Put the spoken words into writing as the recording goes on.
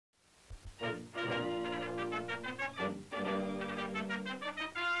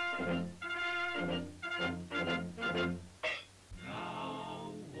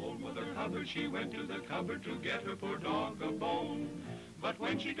Hubbard, she went to the cupboard to get her poor dog a bone. But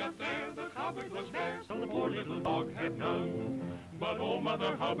when she got there, the cupboard was bare, so the poor little dog had none. But old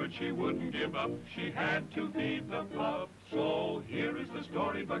Mother Hubbard, she wouldn't give up, she had to feed the pup. So here is the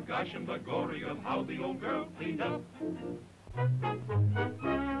story, bagosh and bagory, of how the old girl cleaned up.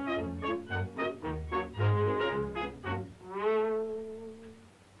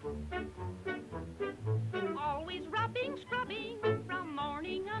 Always rubbing, scrubbing, from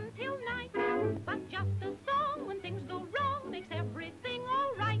morning until night. But just a song when things go wrong makes everything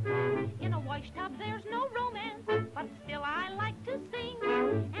all right. In a wash tub there's no romance, but still I like to sing.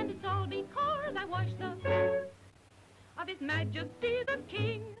 And it's all because I wash the of His Majesty the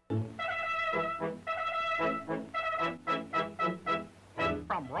King.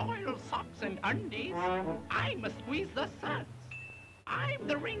 From royal socks and undies, I must squeeze the suds. I'm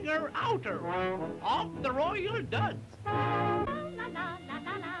the ringer outer of the royal duds. La la la la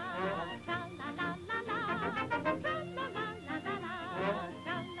la la, tra la la la la, tra la la la la la,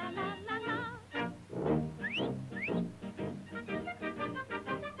 tra la la la la.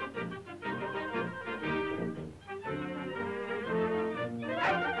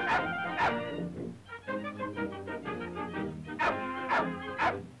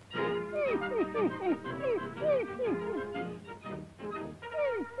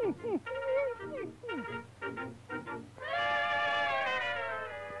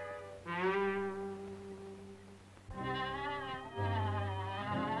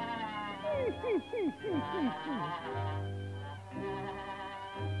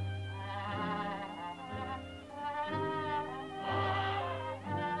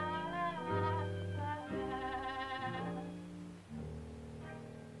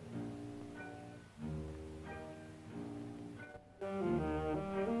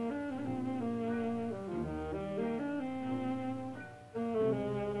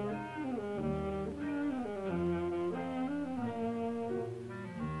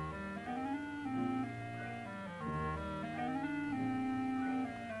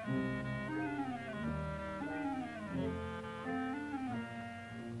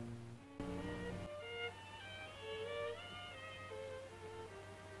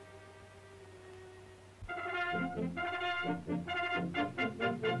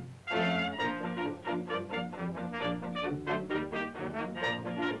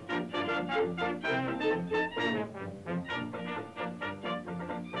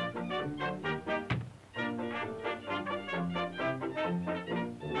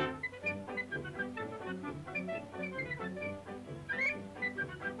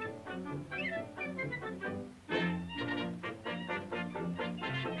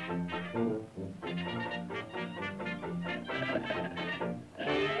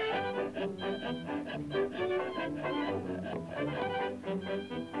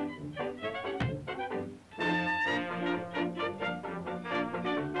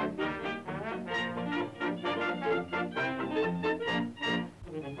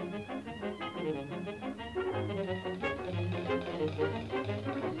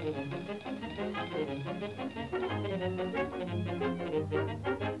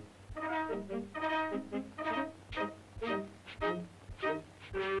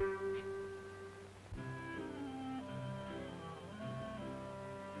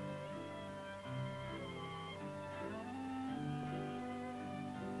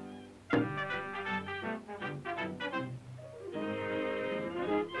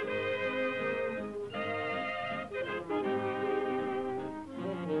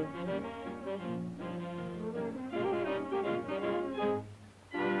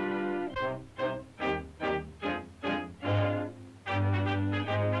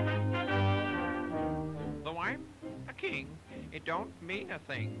 It don't mean a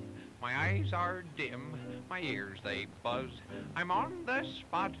thing. My eyes are dim, my ears they buzz. I'm on the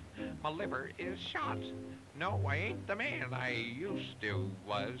spot, my liver is shot. No, I ain't the man I used to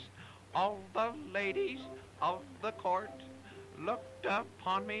was. All the ladies of the court looked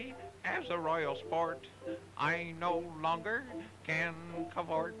upon me as a royal sport. I no longer can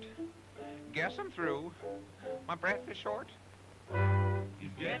cavort. Guess I'm through, my breath is short.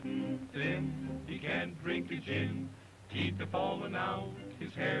 He's getting thin, he can't drink a gin. Teeth are falling out,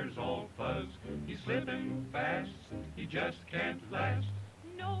 his hair's all fuzz. He's slipping fast, he just can't last.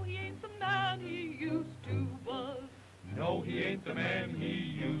 No, he ain't the man he used to was. No, he ain't the man he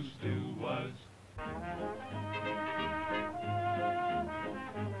used to was.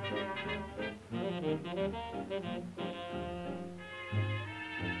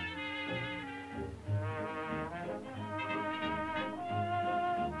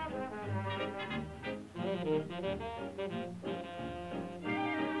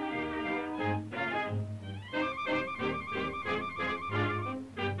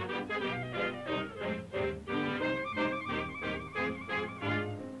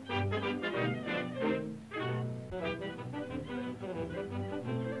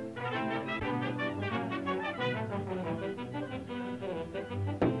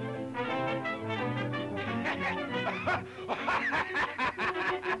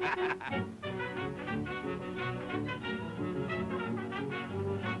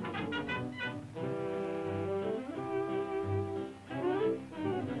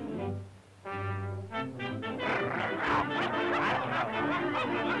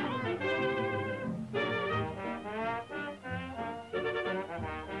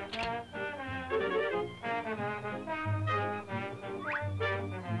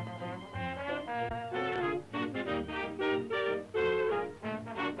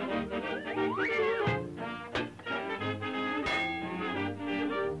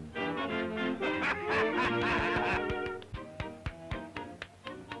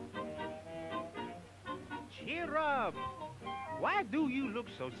 Cheer up! Why do you look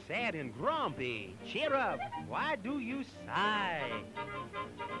so sad and grumpy? Cheer up! Why do you sigh?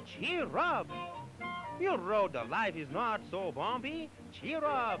 Cheer up! Your road to life is not so bumpy. Cheer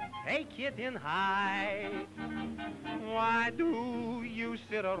up! Take it in high. Why do you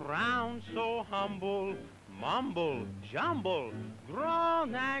sit around so humble? Mumble, jumble,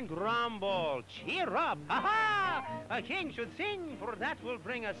 groan and grumble. Cheer up! Ha-ha! A king should sing, for that will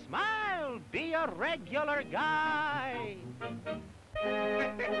bring a smile. Be a regular guy.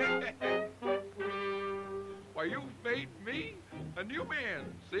 Why, you've made me a new man,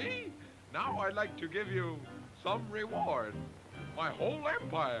 see? Now I'd like to give you some reward. My whole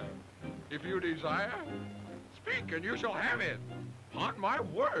empire. If you desire, speak and you shall have it. Upon my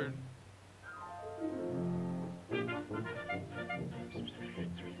word.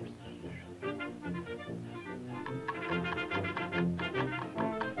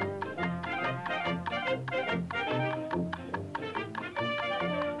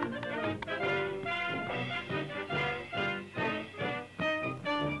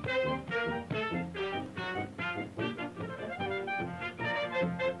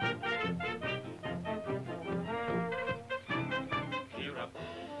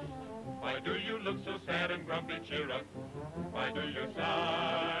 Why do you look so sad and grumpy? Cheer up. Why do you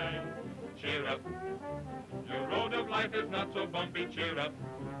sigh? Cheer up. Your road of life is not so bumpy. Cheer up.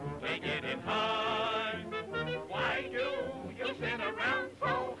 Take it in high. Why do you sit around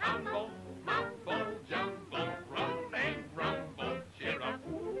so humble? Mumble, jumble, groan and grumble. Cheer up.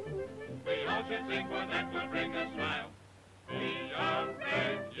 We all should sing, for that will bring a smile. Be a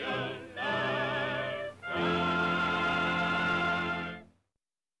regular